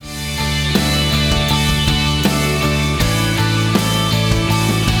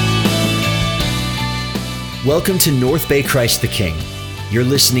Welcome to North Bay Christ the King. You're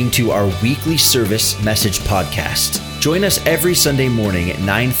listening to our weekly service message podcast. Join us every Sunday morning at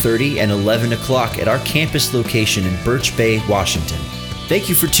 9:30 and 11 o'clock at our campus location in Birch Bay, Washington. Thank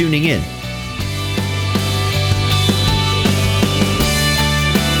you for tuning in.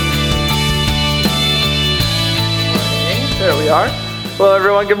 There we are. Hello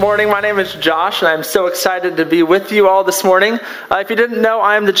everyone, good morning. My name is Josh and I'm so excited to be with you all this morning. If you didn't know,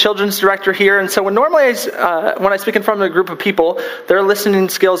 I am the children's director here, and so when I speak in front of a group of people, their listening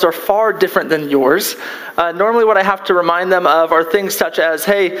skills are far different than yours. Normally what I have to remind them of are things such as,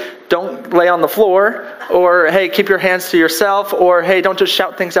 hey, don't lay on the floor, or hey, keep your hands to yourself, or hey, don't just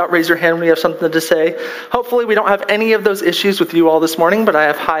shout things out, raise your hand when you have something to say. Hopefully we don't have any of those issues with you all this morning, but I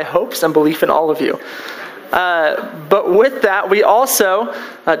have high hopes and belief in all of you. But with that, we also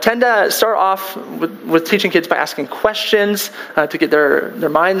tend to start off with teaching kids by asking questions to get their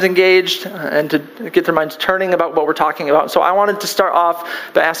minds engaged and to get their minds turning about what we're talking about. So I wanted to start off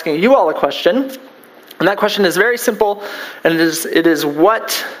by asking you all a question. And that question is very simple, and it is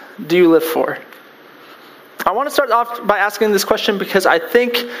what do you live for? I want to start off by asking this question because I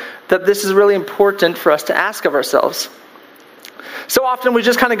think that this is really important for us to ask of ourselves. So often we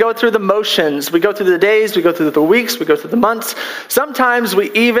just kind of go through the motions. We go through the days, we go through the weeks, we go through the months. Sometimes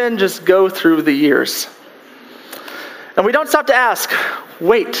we even just go through the years. And we don't stop to ask,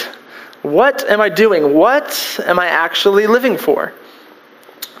 wait, what am I doing? What am I actually living for?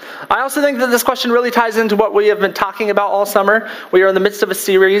 I also think that this question really ties into what we have been talking about all summer. We are in the midst of a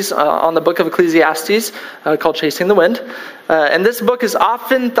series on the book of Ecclesiastes called Chasing the Wind. And this book is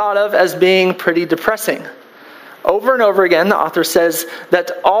often thought of as being pretty depressing. Over and over again, the author says that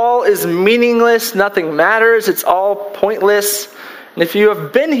all is meaningless, nothing matters, it's all pointless. And if you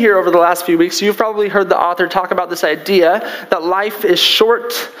have been here over the last few weeks, you've probably heard the author talk about this idea that life is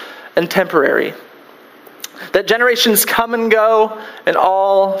short and temporary. That generations come and go and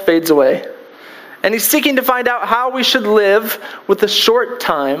all fades away. And he's seeking to find out how we should live with the short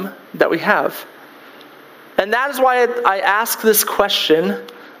time that we have. And that is why I ask this question,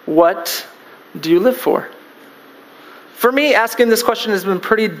 what do you live for? For me, asking this question has been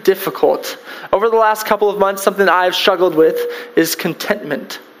pretty difficult. Over the last couple of months, something that I've struggled with is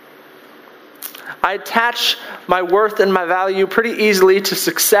contentment. I attach my worth and my value pretty easily to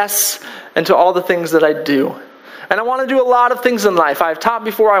success and to all the things that I do. And I want to do a lot of things in life. I've taught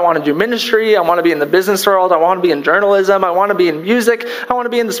before, I want to do ministry, I want to be in the business world, I want to be in journalism, I want to be in music, I want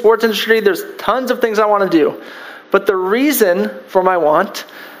to be in the sports industry. There's tons of things I want to do. But the reason for my want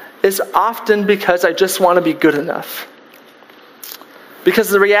is often because I just want to be good enough. Because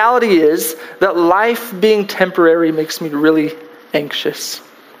the reality is that life being temporary makes me really anxious.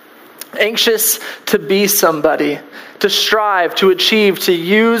 Anxious to be somebody, to strive, to achieve, to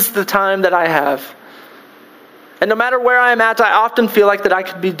use the time that I have. And no matter where I am at, I often feel like that I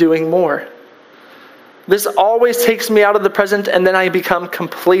could be doing more. This always takes me out of the present, and then I become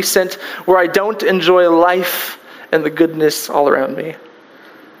complacent, where I don't enjoy life and the goodness all around me.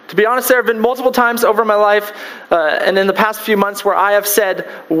 To be honest, there have been multiple times over my life and in the past few months where I have said,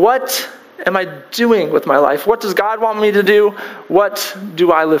 what am I doing with my life? What does God want me to do? What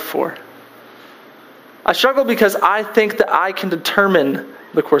do I live for? I struggle because I think that I can determine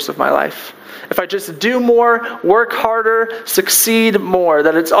the course of my life. If I just do more, work harder, succeed more,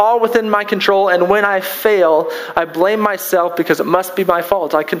 that it's all within my control, and when I fail, I blame myself because it must be my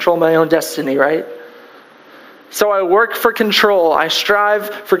fault. I control my own destiny, right? So I work for control. I strive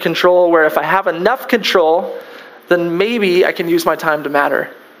for control, where if I have enough control, then maybe I can use my time to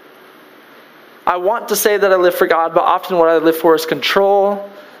matter. I want to say that I live for God, but often what I live for is control,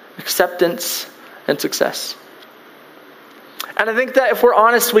 acceptance, and success. And I think that if we're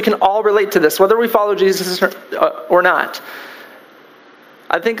honest, we can all relate to this, whether we follow Jesus or not.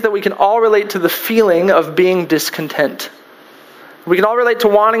 I think that we can all relate to the feeling of being discontent. We can all relate to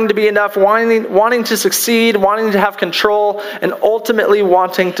wanting to be enough, wanting to succeed, wanting to have control, and ultimately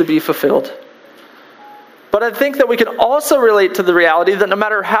wanting to be fulfilled. But I think that we can also relate to the reality that no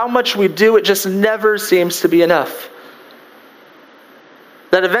matter how much we do, it just never seems to be enough.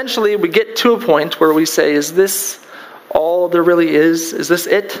 That eventually we get to a point where we say, is this all there really is? Is this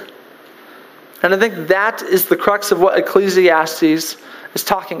it? And I think that is the crux of what Ecclesiastes is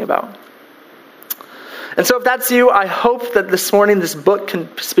talking about. And so if that's you, I hope that this morning this book can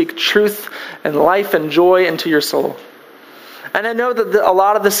speak truth and life and joy into your soul. And I know that a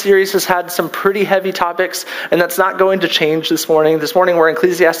lot of the series has had some pretty heavy topics, and that's not going to change this morning. This morning we're in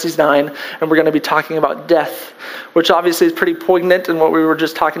Ecclesiastes 9, and we're going to be talking about death, which obviously is pretty poignant in what we were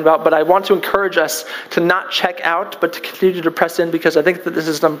just talking about. But I want to encourage us to not check out, but to continue to press in, because I think that this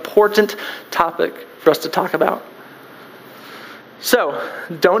is an important topic for us to talk about. So,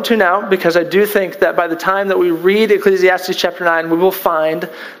 don't tune out, because I do think that by the time that we read Ecclesiastes chapter 9, we will find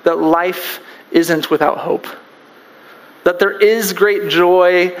that life isn't without hope. That there is great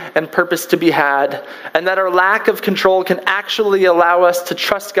joy and purpose to be had, and that our lack of control can actually allow us to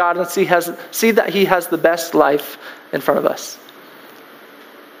trust God and see that He has the best life in front of us.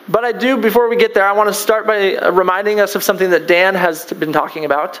 But before we get there, I want to start by reminding us of something that Dan has been talking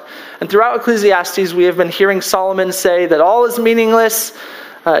about. And throughout Ecclesiastes, we have been hearing Solomon say that all is meaningless,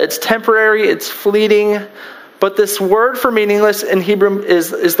 it's temporary, it's fleeting. But this word for meaningless in Hebrew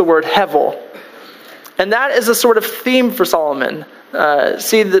is the word hevel. And that is a sort of theme for Solomon.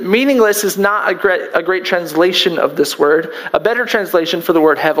 That meaningless is not a great translation of this word. A better translation for the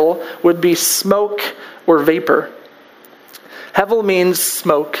word hevel would be smoke or vapor. Hevel means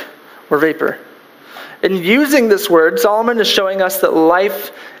smoke or vapor. In using this word, Solomon is showing us that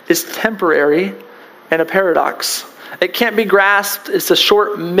life is temporary and a paradox. It can't be grasped. It's a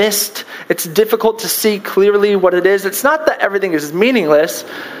short mist. It's difficult to see clearly what it is. It's not that everything is meaningless.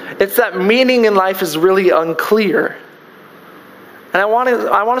 It's that meaning in life is really unclear. And I want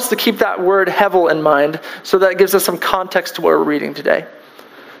us to keep that word hevel in mind, so that it gives us some context to what we're reading today.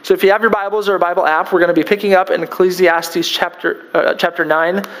 So if you have your Bibles or a Bible app, we're going to be picking up in Ecclesiastes chapter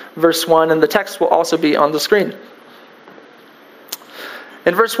 9, verse 1, and the text will also be on the screen.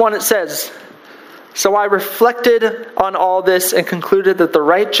 In verse 1 it says, "So I reflected on all this and concluded that the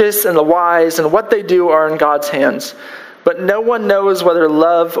righteous and the wise and what they do are in God's hands. But no one knows whether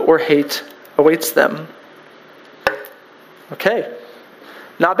love or hate awaits them." Okay,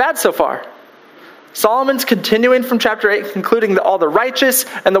 not bad so far. Solomon's continuing from chapter 8, concluding that all the righteous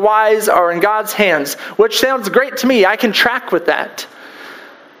and the wise are in God's hands, which sounds great to me. I can track with that.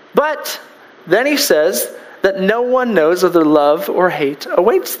 But then he says that no one knows whether love or hate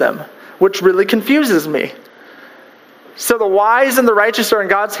awaits them, which really confuses me. So the wise and the righteous are in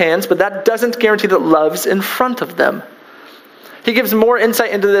God's hands, but that doesn't guarantee that love's in front of them. He gives more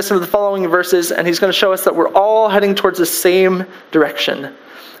insight into this in the following verses, and he's going to show us that we're all heading towards the same direction.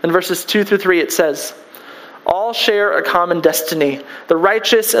 In verses 2 through 3 it says, "All share a common destiny. The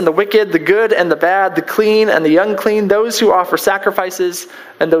righteous and the wicked, the good and the bad, the clean and the unclean, those who offer sacrifices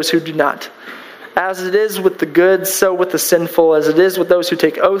and those who do not. As it is with the good, so with the sinful. As it is with those who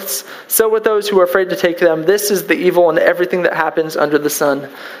take oaths, so with those who are afraid to take them. This is the evil in everything that happens under the sun.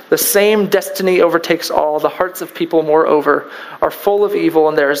 The same destiny overtakes all. The hearts of people, moreover, are full of evil,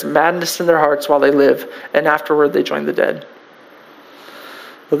 and there is madness in their hearts while they live, and afterward they join the dead."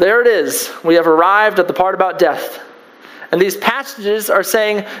 Well, there it is. We have arrived at the part about death. And these passages are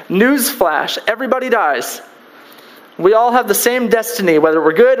saying, newsflash, everybody dies. We all have the same destiny, whether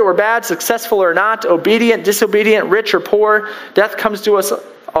we're good or bad, successful or not, obedient, disobedient, rich or poor. Death comes to us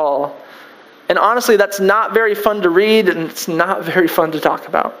all. And honestly, that's not very fun to read, and it's not very fun to talk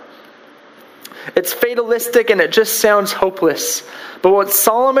about. It's fatalistic, and it just sounds hopeless. But what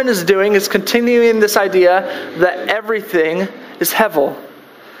Solomon is doing is continuing this idea that everything is hevel,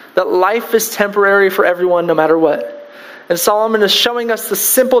 that life is temporary for everyone no matter what. And Solomon is showing us the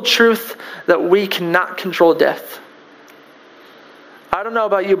simple truth that we cannot control death. I don't know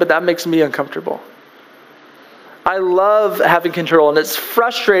about you, but that makes me uncomfortable. I love having control, and it's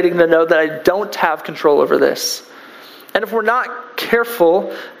frustrating to know that I don't have control over this. And if we're not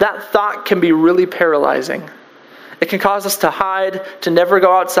careful, that thought can be really paralyzing. It can cause us to hide, to never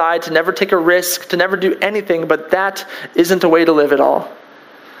go outside, to never take a risk, to never do anything, but that isn't a way to live at all.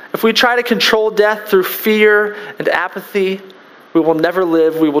 If we try to control death through fear and apathy, we will never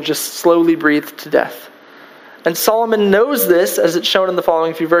live. We will just slowly breathe to death. And Solomon knows this, as it's shown in the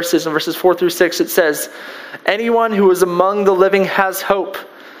following few verses. In verses 4 through 6, it says, "Anyone who is among the living has hope.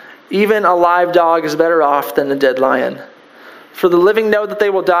 Even a live dog is better off than a dead lion. For the living know that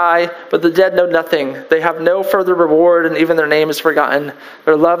they will die, but the dead know nothing. They have no further reward, and even their name is forgotten.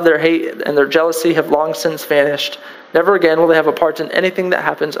 Their love, their hate, and their jealousy have long since vanished. Never again will they have a part in anything that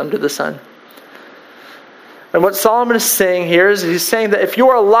happens under the sun." And what Solomon is saying here is he's saying that if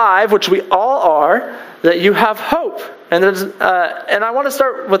you're alive, which we all are, that you have hope. And I want to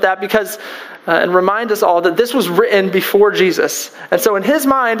start with that because, and remind us all that this was written before Jesus. And so in his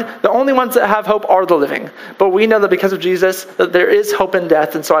mind, the only ones that have hope are the living. But we know that because of Jesus, that there is hope in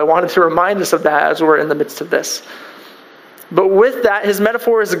death. And so I wanted to remind us of that as we're in the midst of this. But with that, his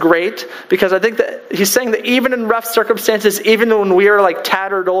metaphor is great because I think that he's saying that even in rough circumstances, even when we are like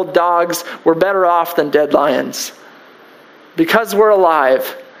tattered old dogs, we're better off than dead lions. Because we're alive.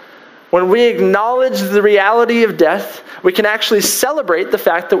 When we acknowledge the reality of death, we can actually celebrate the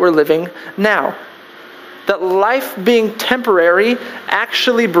fact that we're living now. That life being temporary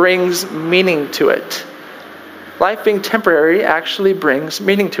actually brings meaning to it. Life being temporary actually brings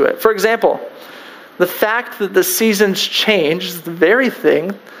meaning to it. For example, the fact that the seasons change is the very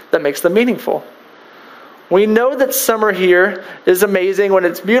thing that makes them meaningful. We know that summer here is amazing. When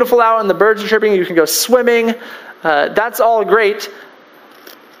it's beautiful out and the birds are chirping, you can go swimming. That's all great.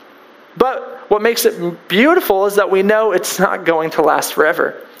 But what makes it beautiful is that we know it's not going to last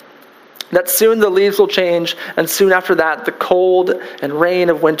forever. That soon the leaves will change, and soon after that, the cold and rain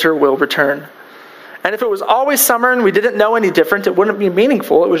of winter will return. And if it was always summer and we didn't know any different, it wouldn't be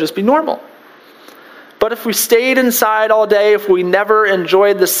meaningful, it would just be normal. But if we stayed inside all day, if we never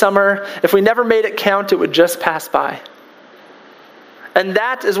enjoyed the summer, if we never made it count, it would just pass by. And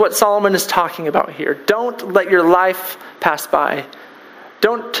that is what Solomon is talking about here. Don't let your life pass by.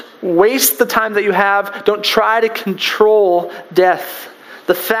 Don't waste the time that you have. Don't try to control death.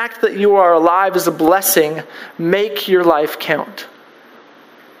 The fact that you are alive is a blessing. Make your life count.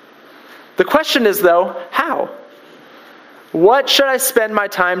 The question is, though, how? What should I spend my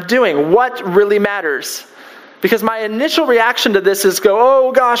time doing? What really matters? Because my initial reaction to this is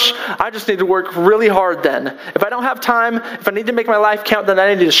oh gosh, I just need to work really hard then. If I don't have time, if I need to make my life count, then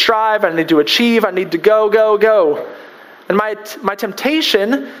I need to strive, I need to achieve, I need to go. And my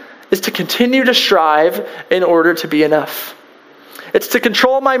temptation is to continue to strive in order to be enough. It's to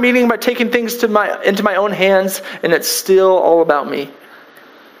control my meaning by taking things into my own hands, and it's still all about me.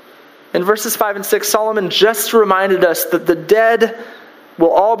 In verses 5 and 6, Solomon just reminded us that the dead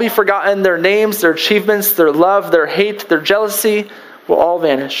will all be forgotten. Their names, their achievements, their love, their hate, their jealousy will all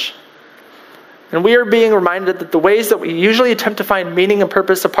vanish. And we are being reminded that the ways that we usually attempt to find meaning and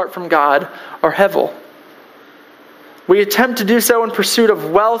purpose apart from God are hevel. We attempt to do so in pursuit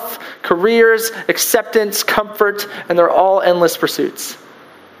of wealth, careers, acceptance, comfort, and they're all endless pursuits.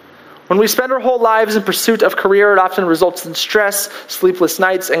 When we spend our whole lives in pursuit of career, it often results in stress, sleepless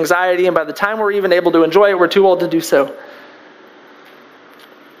nights, anxiety, and by the time we're even able to enjoy it, we're too old to do so.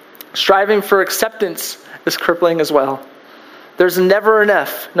 Striving for acceptance is crippling as well. There's never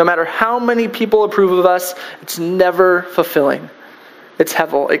enough. No matter how many people approve of us, it's never fulfilling. It's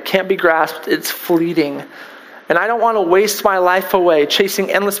hevel. It can't be grasped. It's fleeting. And I don't want to waste my life away chasing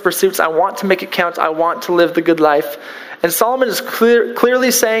endless pursuits. I want to make it count. I want to live the good life. And Solomon is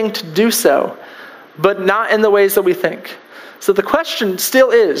clearly saying to do so, but not in the ways that we think. So the question still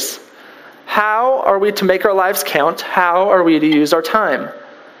is, how are we to make our lives count? How are we to use our time?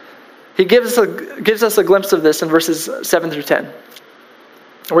 He gives us a glimpse of this in verses 7 through 10,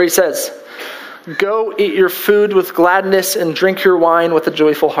 where he says, "Go eat your food with gladness and drink your wine with a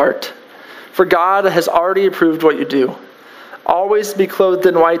joyful heart. For God has already approved what you do. Always be clothed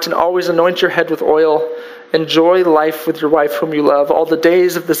in white and always anoint your head with oil. Enjoy life with your wife whom you love, all the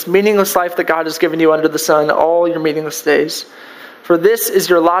days of this meaningless life that God has given you under the sun, all your meaningless days. For this is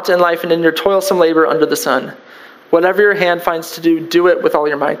your lot in life and in your toilsome labor under the sun. Whatever your hand finds to do, do it with all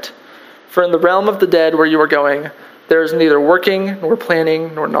your might. For in the realm of the dead where you are going, there is neither working, nor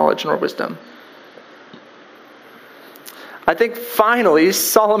planning, nor knowledge, nor wisdom." I think finally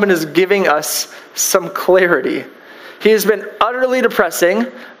Solomon is giving us some clarity. He has been utterly depressing,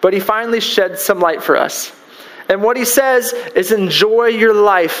 but he finally sheds some light for us. And what he says is enjoy your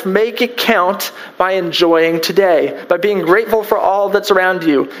life. Make it count by enjoying today, by being grateful for all that's around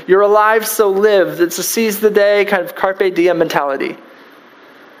you. You're alive, so live. It's a seize the day, kind of carpe diem mentality.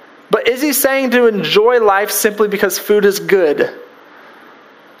 But is he saying to enjoy life simply because food is good?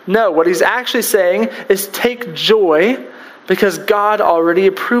 No, what he's actually saying is take joy because God already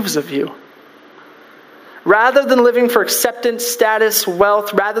approves of you. Rather than living for acceptance, status,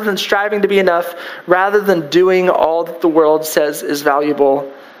 wealth, rather than striving to be enough, rather than doing all that the world says is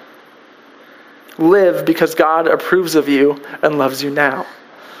valuable, live because God approves of you and loves you now.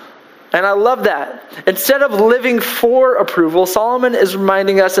 And I love that. Instead of living for approval, Solomon is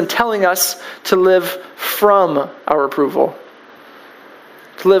reminding us and telling us to live from our approval.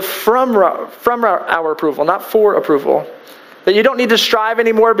 To live from our approval, not for approval. That you don't need to strive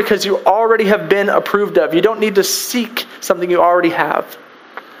anymore because you already have been approved of. You don't need to seek something you already have.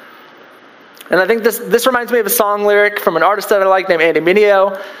 And I think this reminds me of a song lyric from an artist that I like named Andy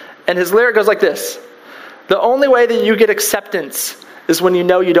Mineo. And his lyric goes like this: "The only way that you get acceptance is when you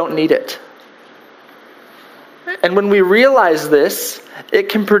know you don't need it." And when we realize this, it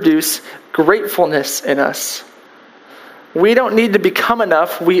can produce gratefulness in us. We don't need to become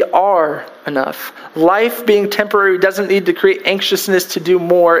enough. We are enough. Life being temporary doesn't need to create anxiousness to do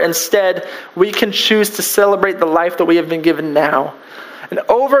more. Instead, we can choose to celebrate the life that we have been given now. And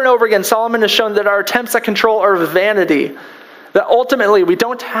over again, Solomon has shown that our attempts at control are vanity, that ultimately we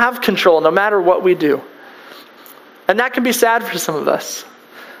don't have control no matter what we do. And that can be sad for some of us.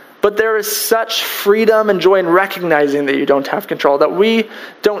 But there is such freedom and joy in recognizing that you don't have control, that we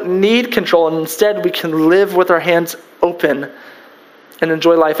don't need control, and instead we can live with our hands open and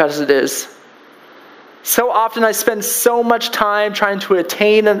enjoy life as it is. So often I spend so much time trying to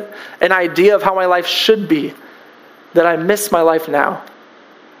attain an idea of how my life should be that I miss my life now.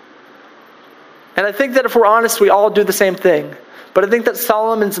 And I think that if we're honest, we all do the same thing. But I think that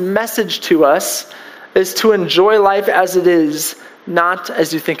Solomon's message to us is to enjoy life as it is, not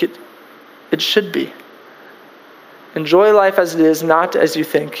as you think it should be. Enjoy life as it is, not as you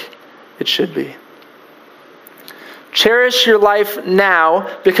think it should be. Cherish your life now,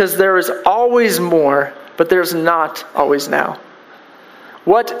 because there is always more, but there's not always now.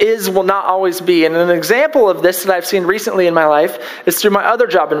 What is will not always be. And an example of this that I've seen recently in my life is through my other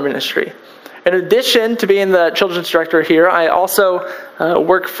job in ministry. In addition to being the children's director here, I also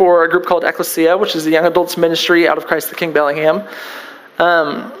work for a group called Ecclesia, which is the young adults ministry out of Christ the King Bellingham.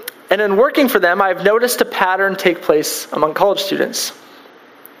 And in working for them, I've noticed a pattern take place among college students.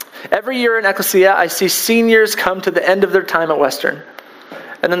 Every year in Ecclesia, I see seniors come to the end of their time at Western.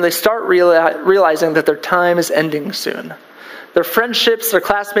 And then they start realizing that their time is ending soon. Their friendships, their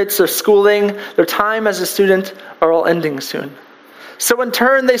classmates, their schooling, their time as a student are all ending soon. So in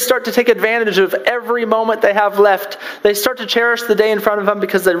turn, they start to take advantage of every moment they have left. They start to cherish the day in front of them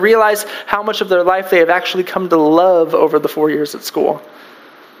because they realize how much of their life they have actually come to love over the 4 years at school.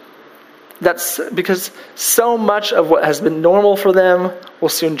 That's because so much of what has been normal for them will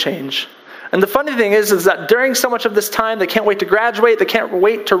soon change. And the funny thing is that during so much of this time, they can't wait to graduate. They can't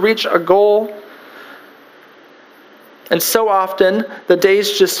wait to reach a goal. And so often, the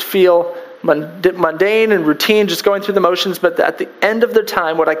days just feel mundane and routine, just going through the motions, but at the end of their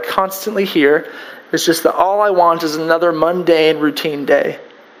time, what I constantly hear is just that all I want is another mundane, routine day.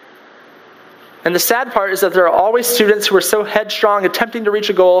 And the sad part is that there are always students who are so headstrong, attempting to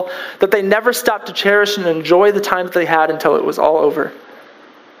reach a goal, that they never stop to cherish and enjoy the time that they had until it was all over.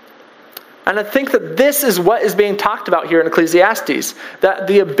 And I think that this is what is being talked about here in Ecclesiastes, that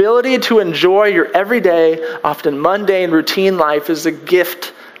the ability to enjoy your everyday, often mundane, routine life is a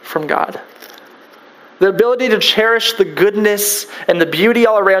gift from God. The ability to cherish the goodness and the beauty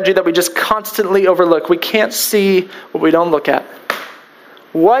all around you that we just constantly overlook. We can't see what we don't look at.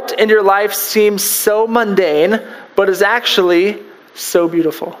 What in your life seems so mundane, but is actually so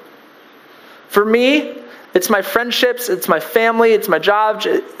beautiful? For me, it's my friendships, it's my family, it's my job,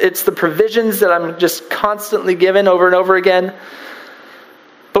 it's the provisions that I'm just constantly given over and over again.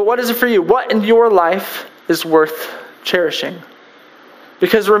 But what is it for you? What in your life is worth cherishing?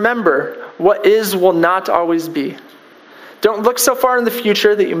 Because remember, what is will not always be. Don't look so far in the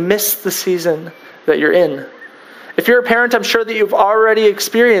future that you miss the season that you're in. If you're a parent, I'm sure that you've already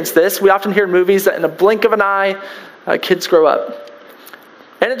experienced this. We often hear in movies that in a blink of an eye, kids grow up.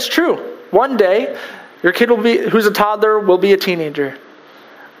 And it's true. One day, your kid who's a toddler will be a teenager.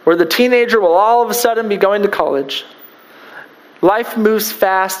 Or the teenager will all of a sudden be going to college. Life moves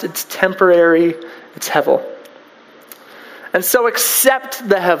fast, it's temporary, it's hevel. And so accept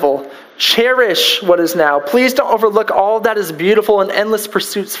the hevel. Cherish what is now. Please don't overlook all that is beautiful and endless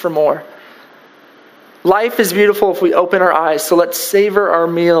pursuits for more. Life is beautiful if we open our eyes, so let's savor our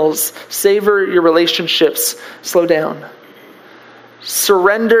meals, savor your relationships, slow down.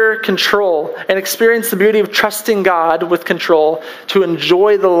 Surrender control and experience the beauty of trusting God with control to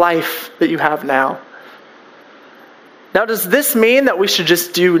enjoy the life that you have now. Now, does this mean that we should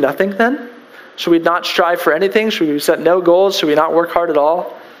just do nothing then? Should we not strive for anything? Should we set no goals? Should we not work hard at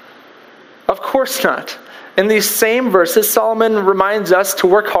all? Of course not. In these same verses, Solomon reminds us to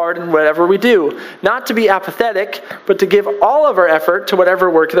work hard in whatever we do. Not to be apathetic, but to give all of our effort to whatever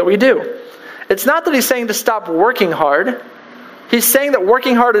work that we do. It's not that he's saying to stop working hard. He's saying that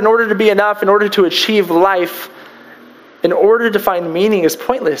working hard in order to be enough, in order to achieve life, in order to find meaning is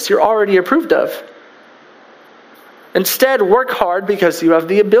pointless. You're already approved of. Instead, work hard because you have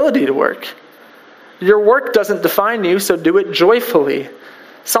the ability to work. Your work doesn't define you, so do it joyfully.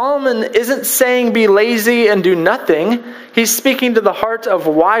 Solomon isn't saying be lazy and do nothing. He's speaking to the heart of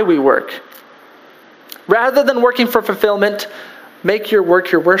why we work. Rather than working for fulfillment, make your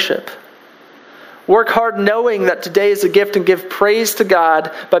work your worship. Work hard knowing that today is a gift and give praise to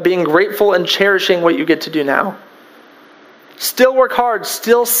God by being grateful and cherishing what you get to do now. Still work hard,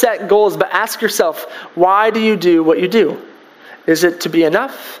 still set goals, but ask yourself, why do you do what you do? Is it to be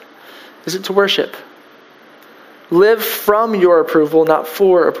enough? Is it to worship? Live from your approval, not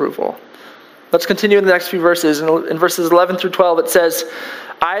for approval. Let's continue in the next few verses. In verses 11 through 12, it says,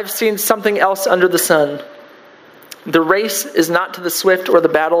 I've seen something else under the sun. The race is not to the swift or the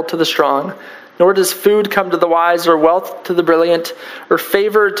battle to the strong, nor does food come to the wise or wealth to the brilliant or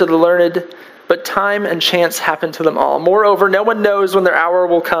favor to the learned, but time and chance happen to them all. Moreover, no one knows when their hour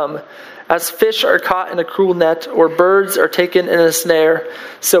will come. As fish are caught in a cruel net or birds are taken in a snare,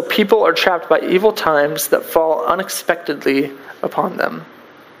 so people are trapped by evil times that fall unexpectedly upon them.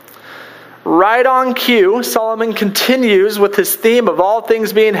 Right on cue, Solomon continues with his theme of all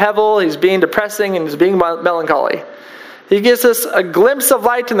things being heavy, he's being depressing, and he's being melancholy. He gives us a glimpse of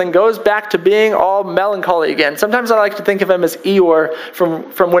light and then goes back to being all melancholy again. Sometimes I like to think of him as Eeyore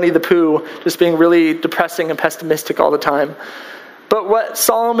from Winnie the Pooh, just being really depressing and pessimistic all the time. But what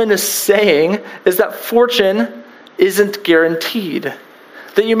Solomon is saying is that fortune isn't guaranteed.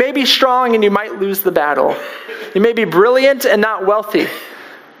 That you may be strong and you might lose the battle. You may be brilliant and not wealthy.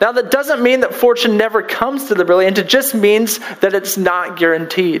 Now, that doesn't mean that fortune never comes to the brilliant. It just means that it's not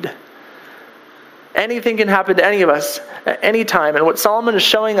guaranteed. Anything can happen to any of us at any time. And what Solomon is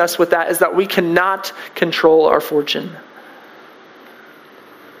showing us with that is that we cannot control our fortune.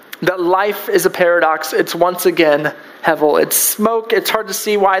 That life is a paradox. It's once again hevel. It's smoke. It's hard to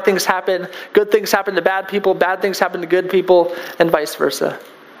see why things happen. Good things happen to bad people. Bad things happen to good people, and vice versa.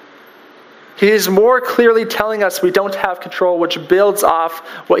 He is more clearly telling us we don't have control, which builds off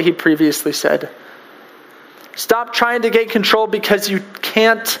what he previously said. Stop trying to get control because you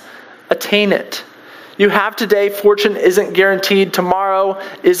can't attain it. You have today. Fortune isn't guaranteed. Tomorrow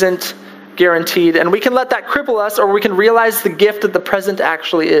isn't guaranteed. And we can let that cripple us, or we can realize the gift that the present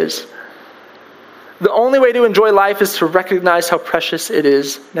actually is. The only way to enjoy life is to recognize how precious it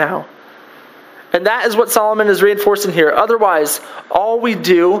is now. And that is what Solomon is reinforcing here. Otherwise, all we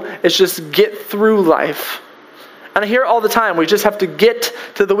do is just get through life. And I hear it all the time. We just have to get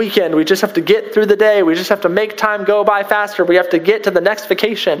to the weekend. We just have to get through the day. We just have to make time go by faster. We have to get to the next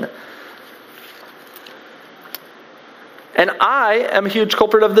vacation. And I am a huge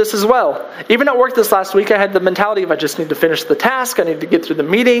culprit of this as well. Even at work this last week, I had the mentality of I just need to finish the task. I need to get through the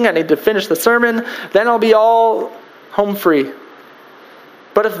meeting. I need to finish the sermon. Then I'll be all home free.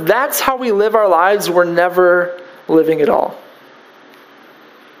 But if that's how we live our lives, we're never living at all.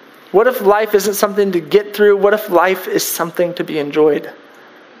 What if life isn't something to get through? What if life is something to be enjoyed?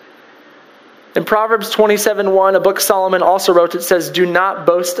 In Proverbs 27:1, a book Solomon also wrote, it says, "Do not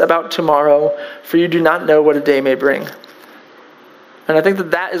boast about tomorrow, for you do not know what a day may bring." And I think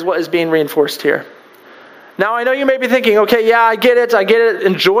that is what is being reinforced here. Now, I know you may be thinking, okay, yeah, I get it.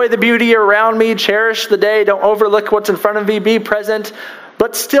 Enjoy the beauty around me, cherish the day, don't overlook what's in front of me, be present.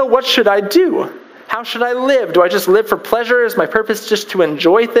 But still, what should I do? How should I live? Do I just live for pleasure? Is my purpose just to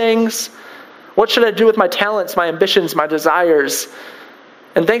enjoy things? What should I do with my talents, my ambitions, my desires?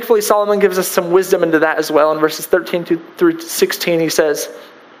 And thankfully, Solomon gives us some wisdom into that as well. In verses 13 through 16, he says,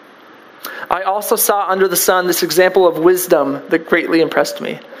 "I also saw under the sun this example of wisdom that greatly impressed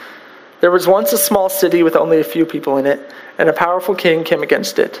me. There was once a small city with only a few people in it, and a powerful king came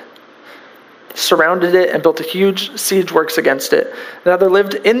against it, surrounded it, and built a huge siege works against it. Now there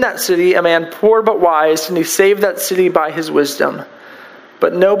lived in that city a man poor but wise, and he saved that city by his wisdom.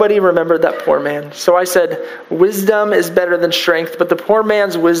 But nobody remembered that poor man. So I said, wisdom is better than strength, but the poor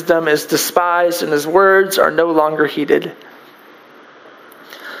man's wisdom is despised, and his words are no longer heeded."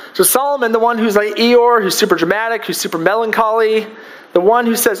 So Solomon, the one who's like Eeyore, who's super dramatic, who's super melancholy, the one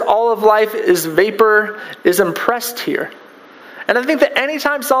who says all of life is vapor, is impressed here. And I think that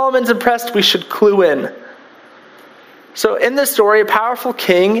anytime Solomon's impressed, we should clue in. So in this story, a powerful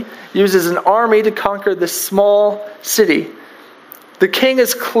king uses an army to conquer this small city. The king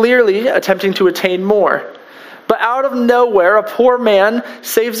is clearly attempting to attain more. But out of nowhere, a poor man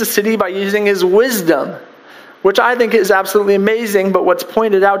saves the city by using his wisdom, which I think is absolutely amazing. But what's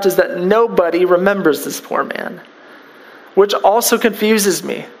pointed out is that nobody remembers this poor man, which also confuses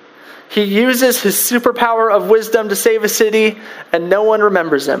me. He uses his superpower of wisdom to save a city, and no one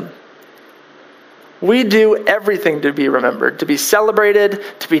remembers him. We do everything to be remembered, to be celebrated,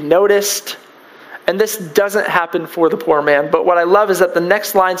 to be noticed. And this doesn't happen for the poor man. But what I love is that the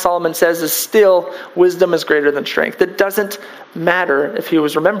next line Solomon says is still, wisdom is greater than strength. It doesn't matter if he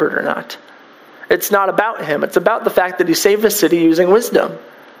was remembered or not. It's not about him. It's about the fact that he saved a city using wisdom.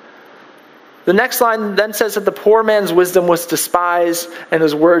 The next line then says that the poor man's wisdom was despised and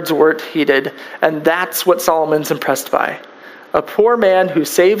his words weren't heeded. And that's what Solomon's impressed by. A poor man who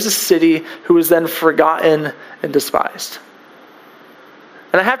saves a city who is then forgotten and despised.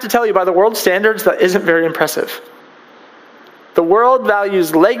 And I have to tell you, by the world's standards, that isn't very impressive. The world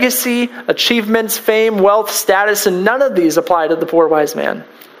values legacy, achievements, fame, wealth, status, and none of these apply to the poor wise man.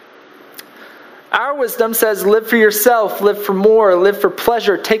 Our wisdom says, live for yourself, live for more, live for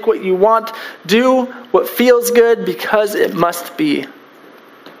pleasure, take what you want, do what feels good because it must be.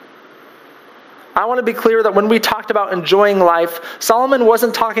 I want to be clear that when we talked about enjoying life, Solomon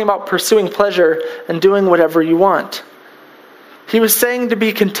wasn't talking about pursuing pleasure and doing whatever you want. He was saying to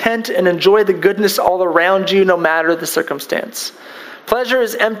be content and enjoy the goodness all around you, no matter the circumstance. Pleasure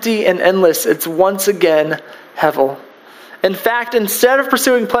is empty and endless. It's once again hevel. In fact, instead of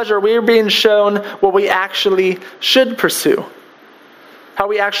pursuing pleasure, we are being shown what we actually should pursue. How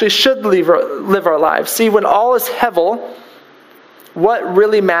we actually should live our lives. See, when all is hevel, what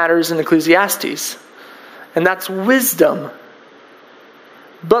really matters in Ecclesiastes? And that's wisdom.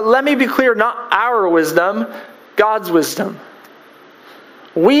 But let me be clear, not our wisdom, God's wisdom.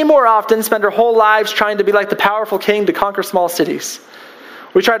 We more often spend our whole lives trying to be like the powerful king to conquer small cities.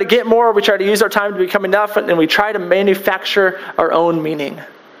 We try to get more, we try to use our time to become enough, and we try to manufacture our own meaning.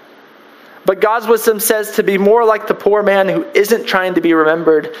 But God's wisdom says to be more like the poor man who isn't trying to be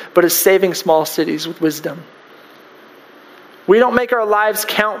remembered, but is saving small cities with wisdom. We don't make our lives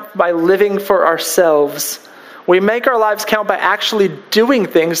count by living for ourselves. We make our lives count by actually doing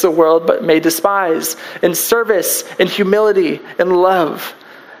things the world but may despise, in service, in humility, in love.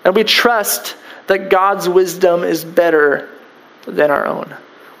 And we trust that God's wisdom is better than our own.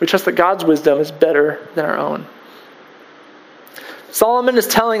 We trust that God's wisdom is better than our own. Solomon is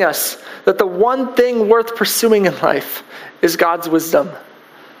telling us that the one thing worth pursuing in life is God's wisdom.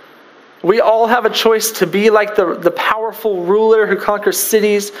 We all have a choice to be like the powerful ruler who conquers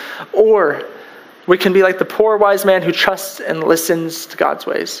cities, or we can be like the poor wise man who trusts and listens to God's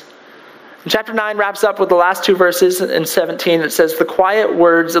ways. And chapter 9 wraps up with the last two verses in 17. It says, the quiet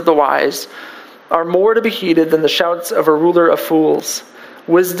words of the wise are more to be heeded than the shouts of a ruler of fools.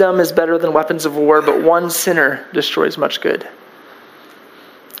 Wisdom is better than weapons of war, but one sinner destroys much good.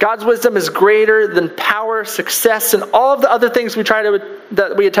 God's wisdom is greater than power, success, and all of the other things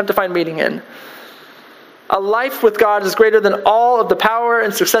that we attempt to find meaning in. A life with God is greater than all of the power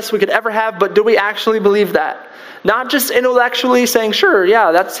and success we could ever have, but do we actually believe that? Not just intellectually saying, sure,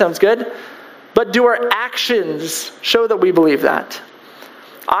 yeah, that sounds good, but do our actions show that we believe that?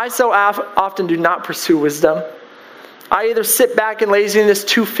 I so often do not pursue wisdom. I either sit back in laziness,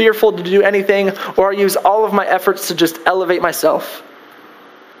 too fearful to do anything, or I use all of my efforts to just elevate myself.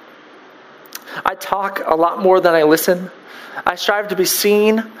 I talk a lot more than I listen. I strive to be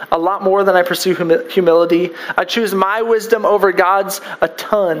seen a lot more than I pursue humility. I choose my wisdom over God's a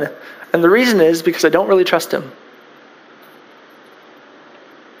ton. And the reason is because I don't really trust Him.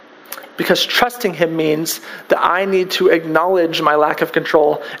 Because trusting Him means that I need to acknowledge my lack of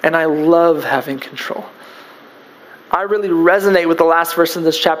control, and I love having control. I really resonate with the last verse in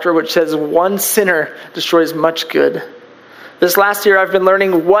this chapter, which says, one sinner destroys much good. This last year I've been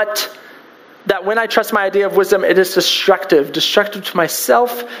learning that when I trust my idea of wisdom, it is destructive to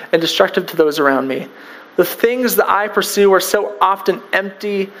myself and destructive to those around me. The things that I pursue are so often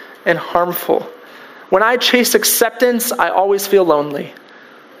empty and harmful. When I chase acceptance, I always feel lonely.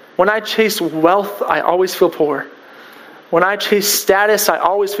 When I chase wealth, I always feel poor. When I chase status, I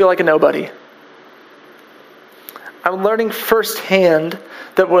always feel like a nobody. I'm learning firsthand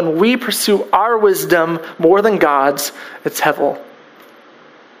that when we pursue our wisdom more than God's, it's hevel.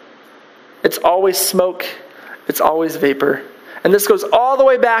 It's always smoke. It's always vapor. And this goes all the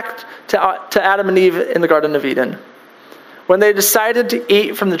way back to Adam and Eve in the Garden of Eden, when they decided to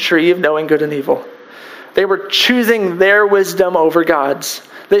eat from the tree of knowing good and evil. They were choosing their wisdom over God's.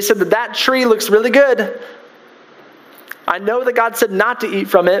 They said that tree looks really good. I know that God said not to eat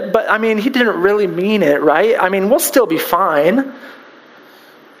from it, but He didn't really mean it, right? We'll still be fine.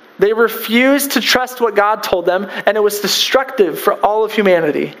 They refused to trust what God told them, and it was destructive for all of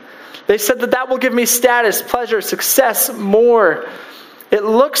humanity. They said that will give me status, pleasure, success, more. It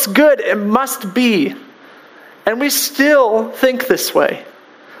looks good, it must be. And we still think this way.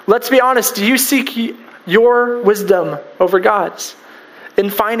 Let's be honest, do you seek your wisdom over God's? In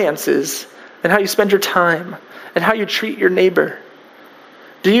finances, and how you spend your time, and how you treat your neighbor?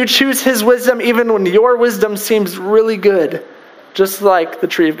 Do you choose His wisdom even when your wisdom seems really good, just like the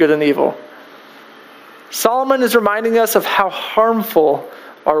tree of good and evil? Solomon is reminding us of how harmful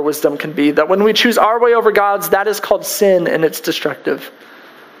our wisdom can be, that when we choose our way over God's, that is called sin and it's destructive.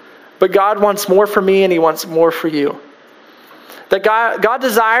 But God wants more for me and He wants more for you. That God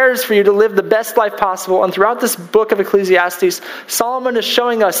desires for you to live the best life possible. And throughout this book of Ecclesiastes, Solomon is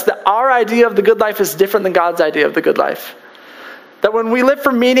showing us that our idea of the good life is different than God's idea of the good life. That when we live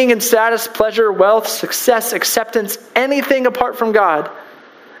for meaning and status, pleasure, wealth, success, acceptance, anything apart from God,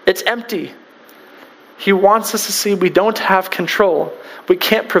 it's empty. He wants us to see we don't have control. We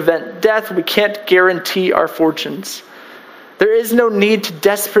can't prevent death. We can't guarantee our fortunes. There is no need to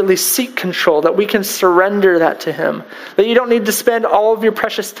desperately seek control, that we can surrender that to him. That you don't need to spend all of your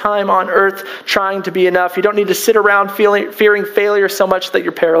precious time on earth trying to be enough. You don't need to sit around fearing failure so much that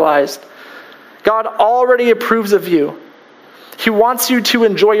you're paralyzed. God already approves of you. He wants you to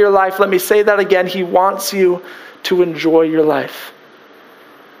enjoy your life. Let me say that again. He wants you to enjoy your life.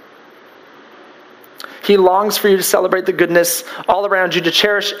 He longs for you to celebrate the goodness all around you, to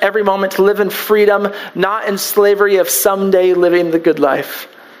cherish every moment, to live in freedom, not in slavery of someday living the good life.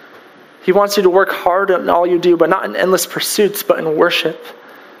 He wants you to work hard in all you do, but not in endless pursuits, but in worship.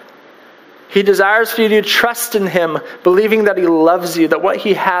 He desires for you to trust in him, believing that he loves you, that what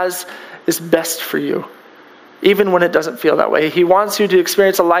he has is best for you, even when it doesn't feel that way. He wants you to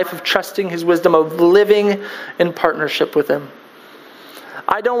experience a life of trusting his wisdom, of living in partnership with him.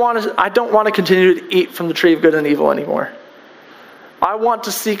 I don't want to continue to eat from the tree of good and evil anymore. I want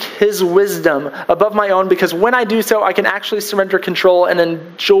to seek his wisdom above my own, because when I do so, I can actually surrender control and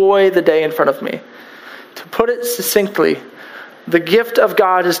enjoy the day in front of me. To put it succinctly, the gift of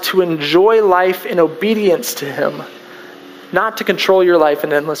God is to enjoy life in obedience to him, not to control your life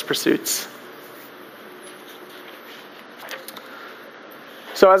in endless pursuits.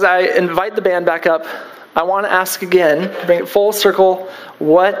 So as I invite the band back up, I want to ask again, bring it full circle,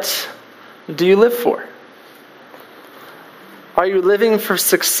 what do you live for? Are you living for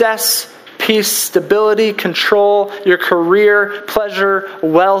success, peace, stability, control, your career, pleasure,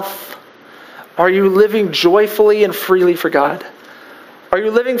 wealth? Are you living joyfully and freely for God? Are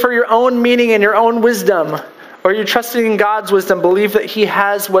you living for your own meaning and your own wisdom? Or are you trusting in God's wisdom, believe that he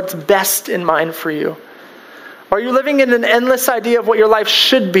has what's best in mind for you? Are you living in an endless idea of what your life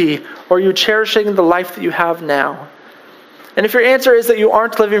should be, or are you cherishing the life that you have now? And if your answer is that you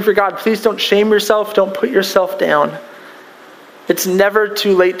aren't living for God, please don't shame yourself, don't put yourself down. It's never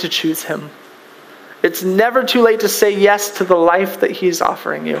too late to choose him. It's never too late to say yes to the life that he's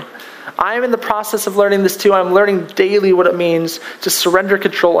offering you. I am in the process of learning this too. I'm learning daily what it means to surrender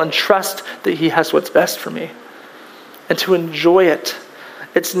control and trust that he has what's best for me, and to enjoy it.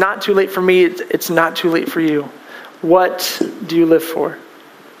 It's not too late for me. It's not too late for you. What do you live for?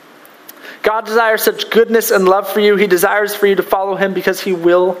 God desires such goodness and love for you. He desires for you to follow him because he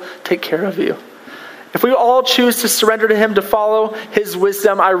will take care of you. If we all choose to surrender to him, to follow his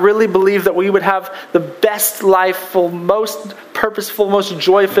wisdom, I really believe that we would have the best life, most purposeful, most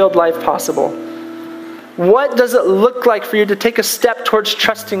joy-filled life possible. What does it look like for you to take a step towards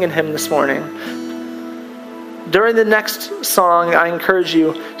trusting in him this morning? During the next song, I encourage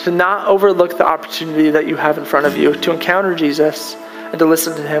you to not overlook the opportunity that you have in front of you to encounter Jesus and to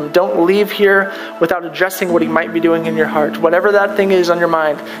listen to him. Don't leave here without addressing what he might be doing in your heart. Whatever that thing is on your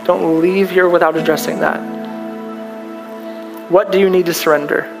mind, don't leave here without addressing that. What do you need to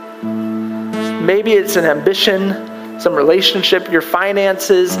surrender? Maybe it's an ambition, some relationship, your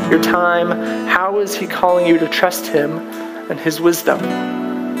finances, your time. How is he calling you to trust him and his wisdom?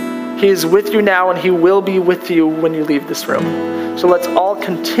 He is with you now, and he will be with you when you leave this room. So let's all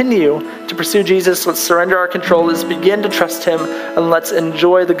continue to pursue Jesus. Let's surrender our control. Let's begin to trust him, and let's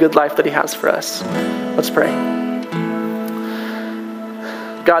enjoy the good life that he has for us. Let's pray.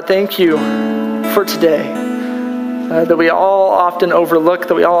 God, thank you for today. That we all often overlook,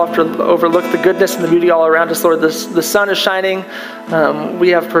 the goodness and the beauty all around us, Lord. The sun is shining. We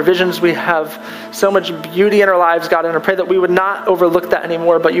have provisions. We have so much beauty in our lives, God. And I pray that we would not overlook that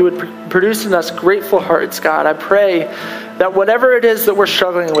anymore, but you would produce in us grateful hearts, God. I pray that whatever it is that we're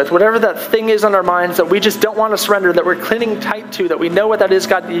struggling with, whatever that thing is on our minds that we just don't want to surrender, that we're clinging tight to, that we know what that is,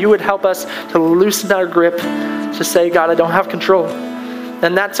 God, that you would help us to loosen our grip, to say, God, I don't have control.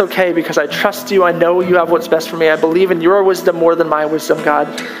 And that's okay, because I trust you. I know you have what's best for me. I believe in your wisdom more than my wisdom, God.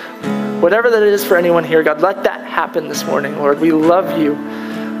 Whatever that is for anyone here, God, let that happen this morning, Lord. We love you.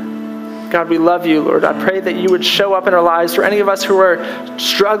 God, we love you, Lord. I pray that you would show up in our lives. For any of us who are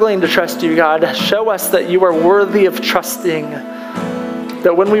struggling to trust you, God, show us that you are worthy of trusting.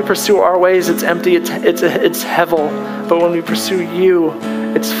 That when we pursue our ways, it's empty, it's hevel. But when we pursue you,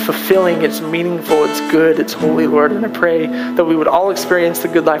 it's fulfilling, it's meaningful, it's good, it's holy, Lord. And I pray that we would all experience the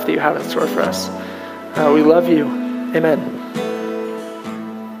good life that you have in store for us. We love you. Amen.